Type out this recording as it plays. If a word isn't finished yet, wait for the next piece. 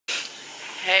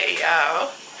Hey y'all,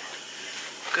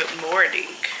 good morning.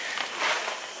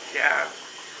 Y'all,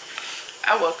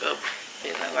 I woke up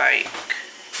feeling like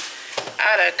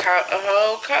I done caught a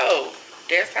whole cold.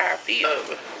 That's how I feel.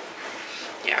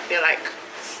 Yeah, I feel like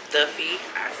stuffy.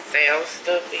 I sound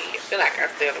stuffy. I feel like I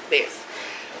sound the best.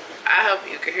 I hope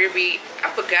you can hear me.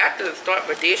 I forgot to start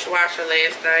my dishwasher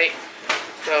last night,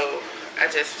 so I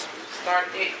just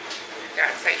started it.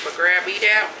 Gotta take my grab meat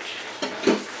out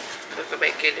because I'm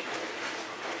making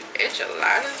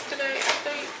enchiladas today, I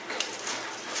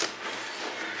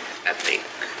think.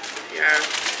 Yeah.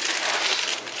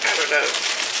 I don't know.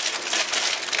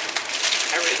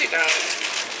 I really don't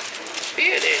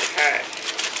feel that hot.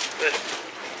 But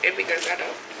it's because I know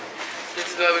this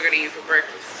is what we're gonna eat for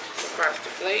breakfast.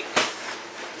 Frosted flakes.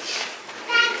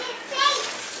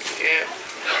 Yeah.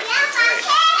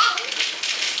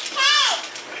 Right.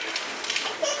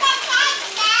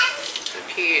 The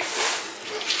kids.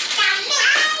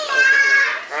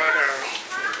 Hold on.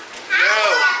 Yo.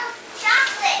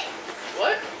 Chocolate.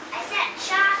 What? I said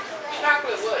chocolate.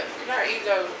 Chocolate what? You not eat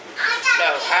those?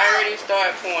 No, I already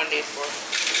started pouring this one.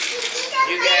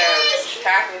 You can have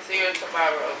chocolate cereal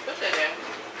tomorrow. Put that down.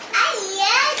 I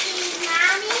love these,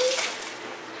 Mommy.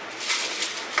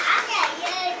 I got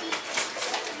yogurt.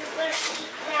 You're going to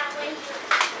eat that way.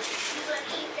 You're going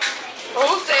to eat that way.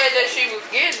 Who said that she was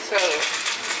getting some?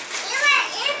 You were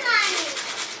in, Mommy.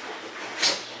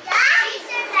 Daddy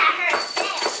said that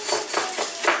herself.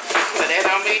 But that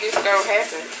don't mean it's gonna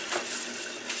happen.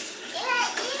 You were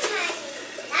in, Mommy.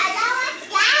 That's not what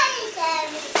Daddy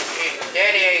said. Yeah,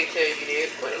 Daddy ain't tell you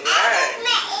this, but it's right.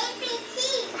 My ABT.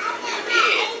 I did my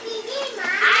ABT,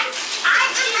 Mommy. I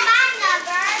did my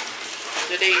number.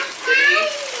 Denise.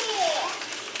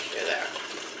 Chill out.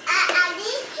 I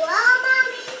need one,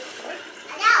 Mommy.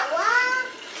 I got one.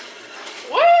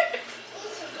 What?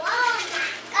 It's one.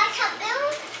 Got a bill?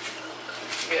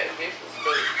 Yeah, this is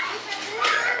good.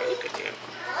 Look at them.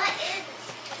 What is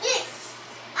this?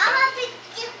 I want to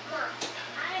get one.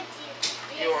 I did this.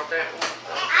 You want that one?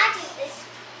 I did this.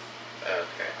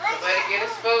 Okay. Let it get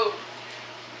his food.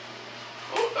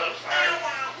 Oh, I'm sorry.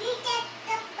 You get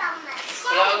the bummer.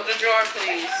 Close the drawer,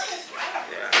 please.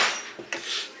 Yeah.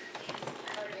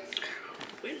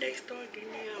 When they start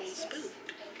getting me on spoon.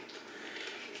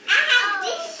 I have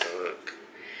this. Look.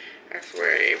 I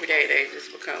swear every day they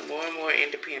just become more and more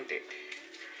independent.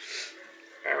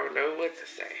 I don't know what to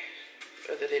say.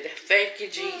 Other than thank you,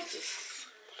 Jesus.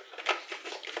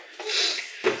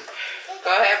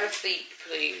 Go have a seat,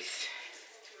 please.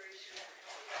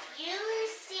 You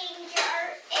sing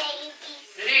your ABC.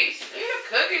 Denise, leave the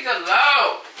cookies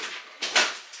alone.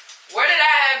 Where did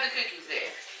I have the cookies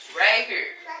at? Right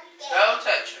here. Don't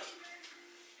touch them.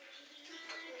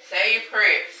 Say your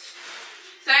prayers.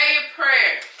 Say your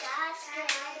prayers.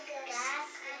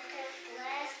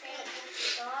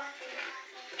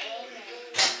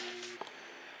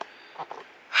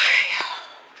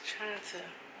 Trying to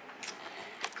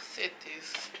set this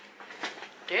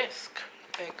desk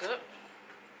back up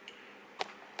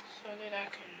so that I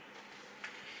can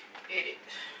edit,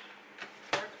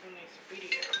 work on this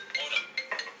video.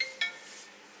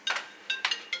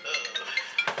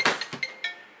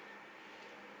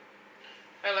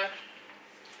 Hello?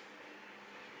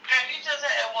 Have you just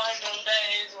had one of them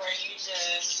days where you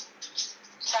just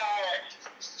tired?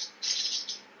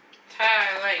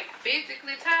 Tired, like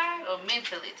physically tired or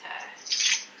mentally tired?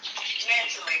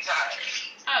 Mentally tired.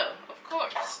 Oh, of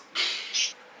course.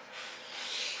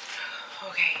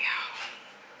 Okay, y'all.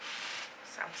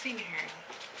 So I'm sitting here.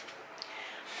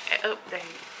 An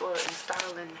update for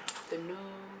installing the new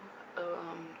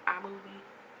iMovie.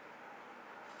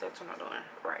 That's what I'm doing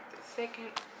right this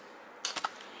second.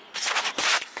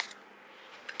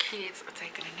 The kids are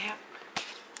taking a nap.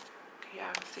 Can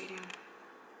y'all see them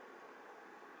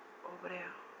over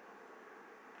there?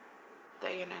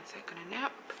 They are not taking a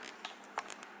nap.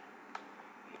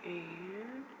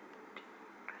 And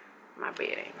my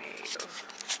bed ain't made though.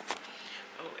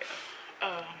 Oh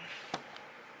well.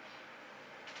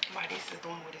 While this is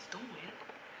doing what it's doing,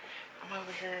 I'm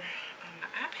over here on my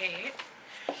iPad.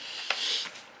 I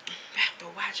have to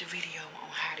watch a video on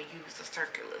how to use the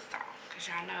circular saw. Cause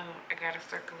y'all know I got a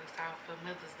circular saw for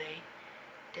Mother's Day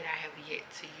that I have yet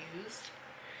to use.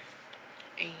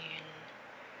 And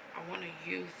I want to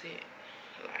use it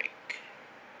like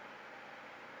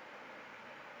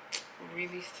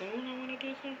really soon. I want to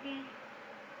do something.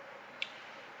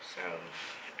 So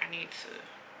I need to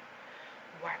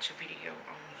watch a video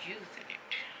on using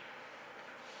it.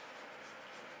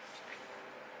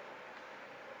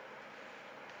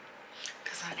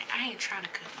 Cause honey, I ain't trying to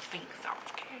cut my fingers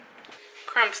off, okay?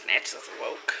 Crumb Snatchers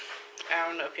awoke. I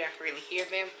don't know if y'all can really hear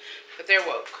them, but they're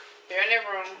woke. They're in their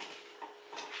room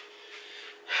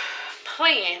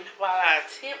playing while I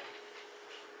attempt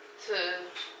to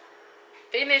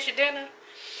finish dinner.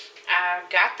 I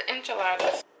got the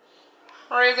enchiladas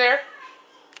right there.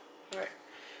 Right.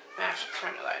 I should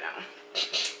turn the light on.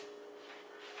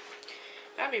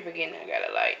 I'll be forgetting I got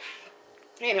a light.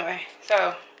 Anyway,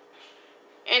 so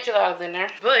enchiladas in there,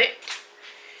 but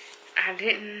I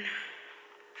didn't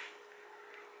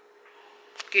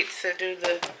get to do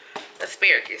the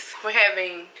asparagus. We're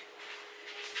having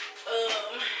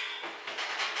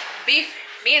beef.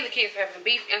 Me and the kids are having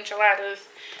beef enchiladas,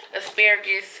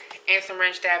 asparagus, and some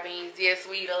ranch style beans. Yes,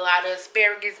 we eat a lot of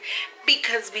asparagus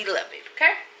because we love it,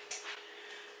 okay?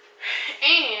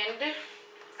 And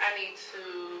I need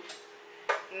to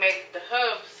make the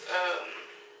hubs,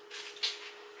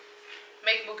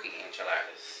 make Mookie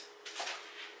enchiladas.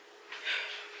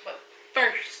 But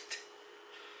first,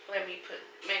 let me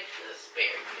make the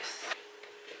asparagus.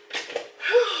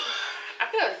 I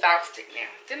feel exhausted now.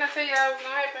 Didn't I tell you that was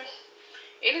gonna happen?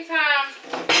 Anytime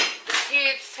the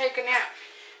kids take a nap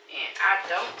and I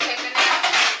don't take a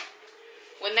nap,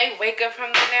 when they wake up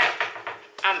from the nap,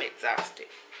 I'm exhausted.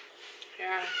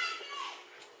 Yeah.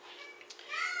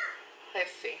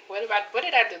 Let's see. What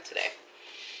did I do today?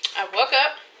 I woke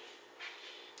up,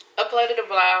 uploaded a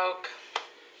vlog,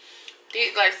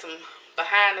 did like some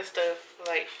behind the stuff,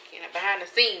 like, you know, behind the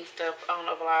scenes stuff on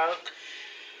the vlog.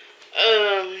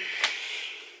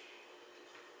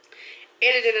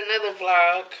 Edited another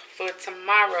vlog for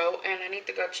tomorrow, and I need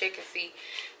to go check and see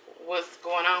what's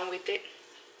going on with it.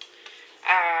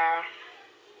 I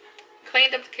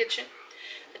cleaned up the kitchen.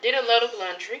 I did a load of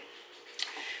laundry.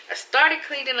 I started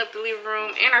cleaning up the living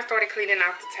room, and I started cleaning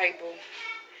out the table.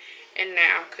 And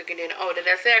now I'm cooking dinner. Oh, did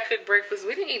I say I cooked breakfast?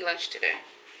 We didn't eat lunch today.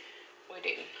 We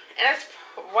didn't. And that's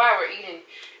why we're eating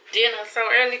dinner so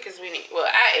early, because we didn't. Well,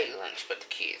 I ate lunch, but the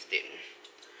kids didn't.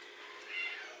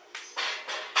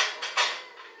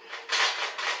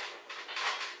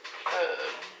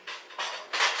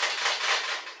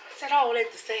 Said all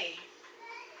that to say,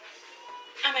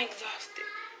 I'm exhausted.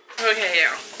 Okay,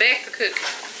 y'all, back to cooking.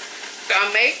 So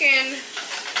I'm making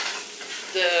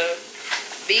the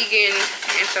vegan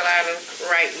enchiladas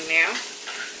right now.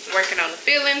 I'm working on the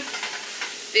filling.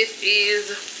 This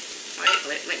is, wait,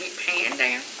 let me pan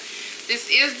down. This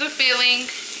is the filling.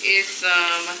 It's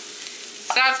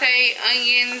sauteed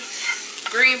onions,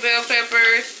 green bell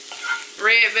peppers,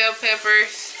 red bell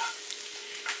peppers,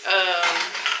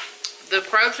 the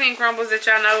protein crumbles that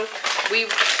y'all know we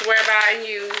swear by and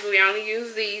use. We only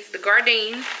use these. The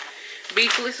Gardein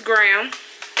beefless ground.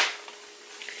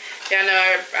 Y'all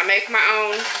know I make my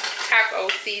own taco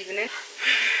seasoning.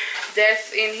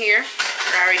 That's in here.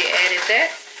 I already added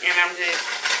that. And I'm just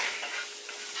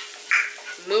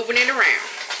moving it around.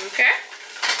 Okay?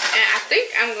 And I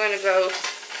think I'm going to go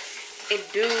and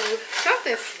do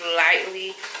something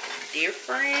slightly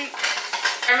different.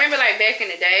 I remember like back in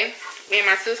the day, me and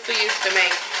my sister used to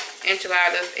make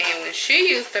enchiladas, and when she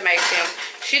used to make them,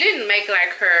 she didn't make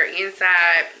like her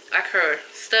inside, like her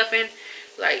stuffing,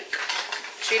 like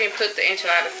she didn't put the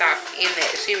enchilada sauce in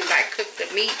that. She would like cook the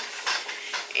meat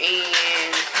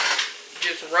and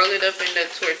just roll it up in the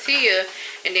tortilla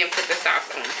and then put the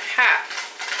sauce on top.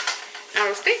 I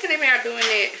was thinking about doing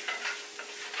it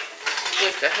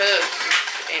with the hubs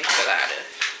enchilada.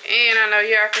 And I know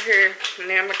y'all can hear,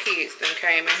 now my kids done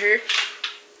came in here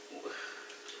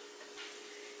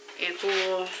in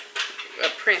full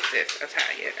princess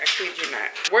attire. I kid you not.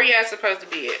 Where y'all supposed to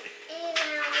be at?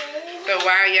 So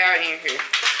why are y'all in here?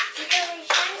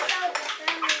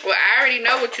 Well, I already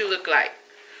know what you look like.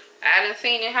 I done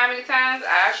seen it how many times?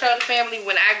 I'll show the family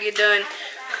when I get done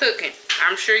cooking.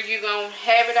 I'm sure you're gonna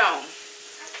have it on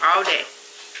all day.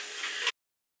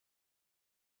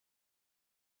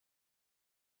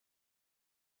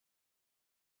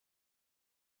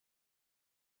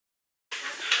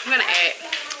 I'm gonna add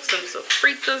some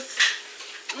sofritas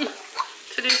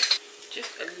to this,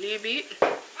 just a little bit.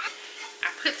 I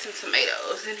put some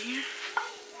tomatoes in here.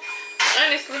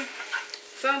 Honestly,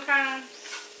 sometimes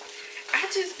I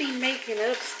just be making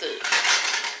up stuff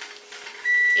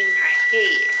in my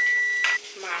head.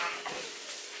 My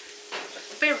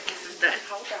asparagus is done.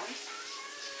 Hold on.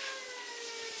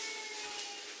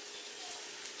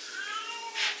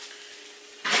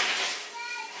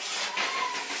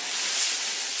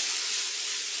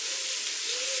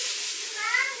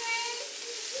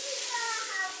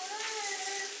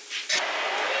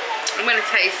 I'm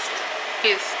gonna taste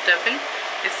his stuffing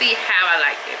and see how I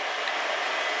like it.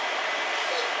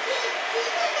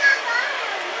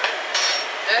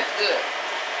 That's good.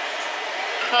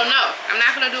 Oh no, I'm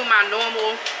not gonna do my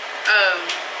normal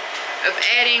of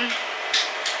adding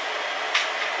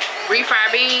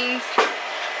refried beans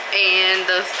and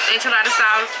the enchilada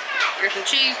sauce or some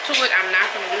cheese to it. I'm not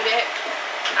gonna do that.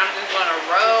 I'm just gonna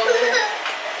roll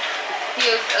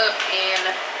his up in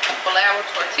flour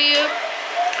tortilla.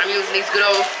 I'm using these good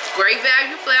old Great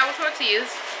Value flour tortillas.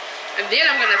 And then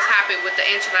I'm gonna top it with the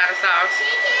enchilada sauce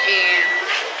and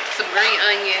some green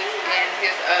onions and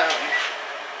his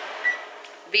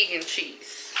vegan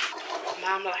cheese.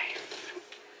 Mom life.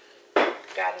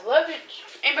 Gotta love it.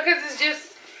 And because it's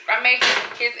just, I make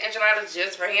his enchiladas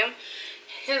just for him,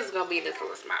 his is gonna be this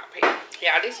little small pan.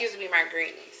 Y'all, this used to be my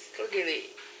greenies. Look at it.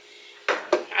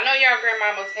 I know y'all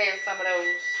grandmamas had some of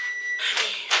those.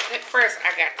 At first,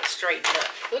 I got the straighten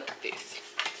up. Look at this.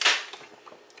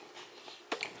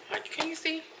 Like, can you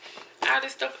see all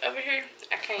this stuff over here?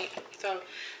 I can't. So,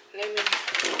 let me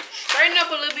straighten up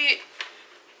a little bit.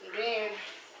 And then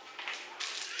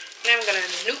I'm gonna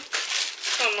nuke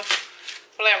some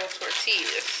flour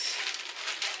tortillas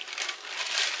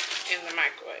in the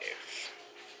microwave.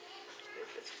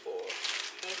 This is 4.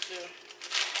 Let's do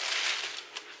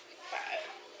 5.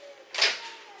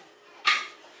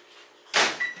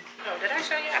 Oh, did I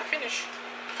show you how to finish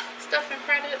stuffing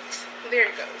products? There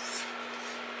it goes.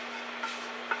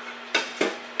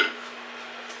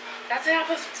 That's how I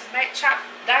put some chopped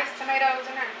diced tomatoes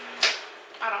in there.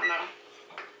 I don't know.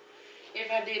 If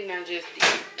I didn't, I just did.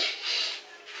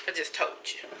 I just told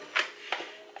you.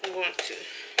 I'm going to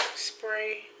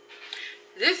spray.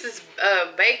 This is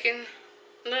bacon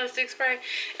stick spray.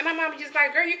 And my mom just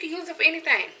like, girl, you can use it for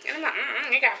anything. And I'm like,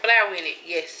 it got flour in it.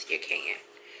 Yes, you can.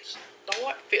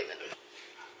 Start filling them.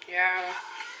 Yeah,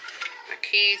 my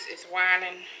kids is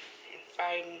whining and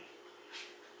fighting.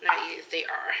 Not yes, they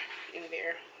are in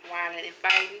there whining and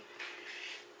fighting.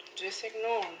 Just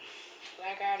ignore them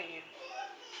like I am.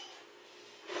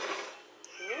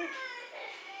 Yeah.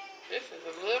 This is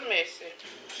a little messy.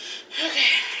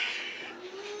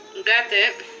 Okay. Got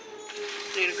that.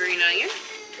 Need a green onion.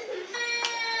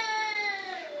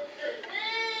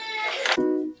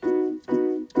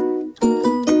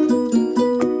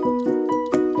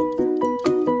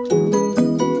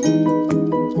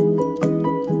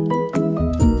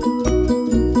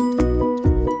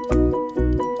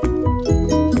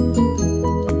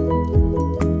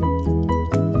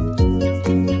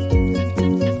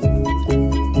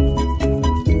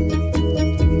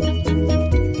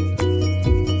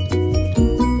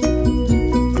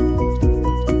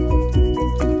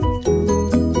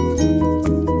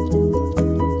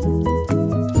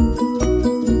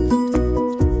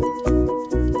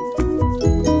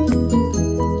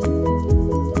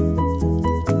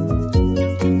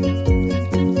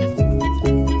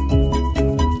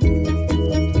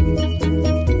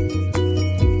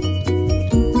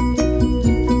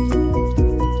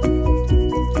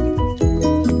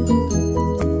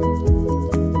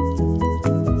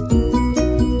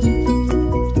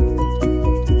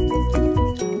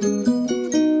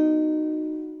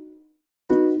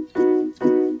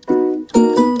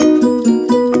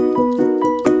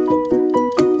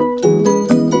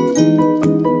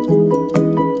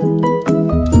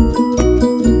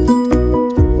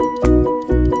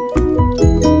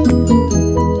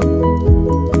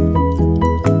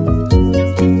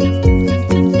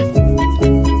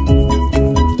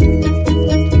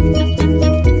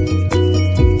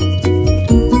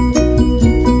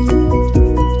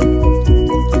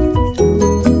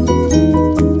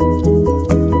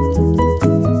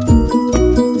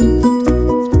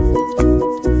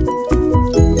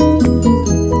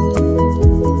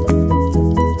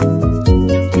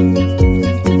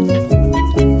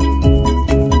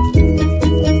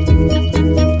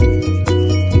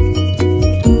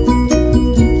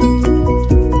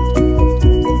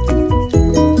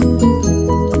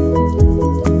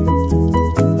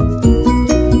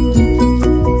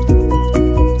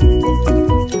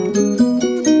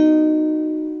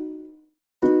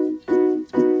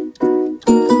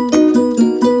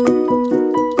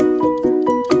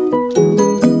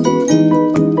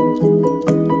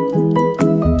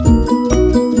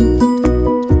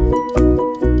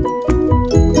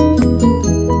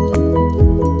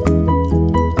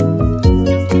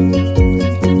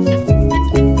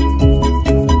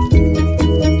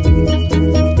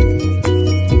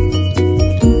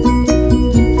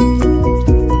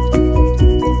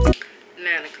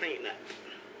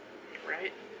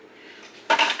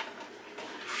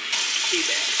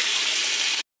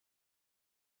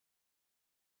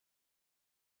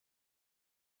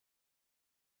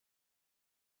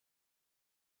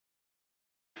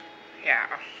 Yeah.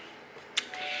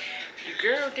 Your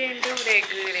girl didn't do that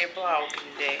good at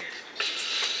vlogging today.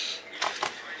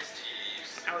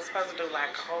 I was supposed to do like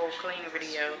a whole clean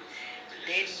video.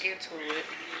 Didn't get to it.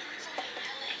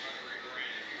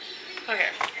 Okay.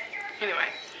 Anyway.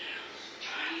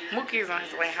 Mookie is on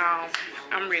his way home.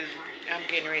 I'm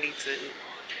getting ready to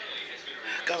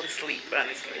go to sleep,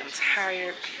 honestly. I'm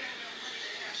tired.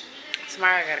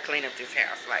 Tomorrow I gotta clean up this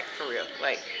house, like for real.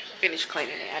 Like finish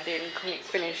cleaning it. I didn't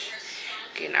finish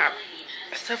getting out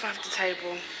stuff off the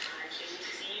table.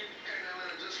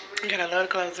 Got a lot of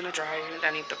clothes in the dryer that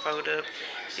I need to fold up.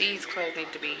 These clothes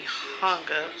need to be hung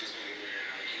up.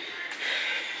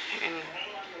 And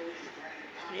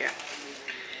yeah,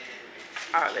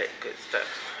 all that good stuff.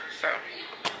 So,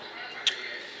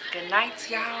 good night,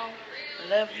 y'all.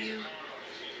 Love you.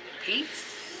 Peace.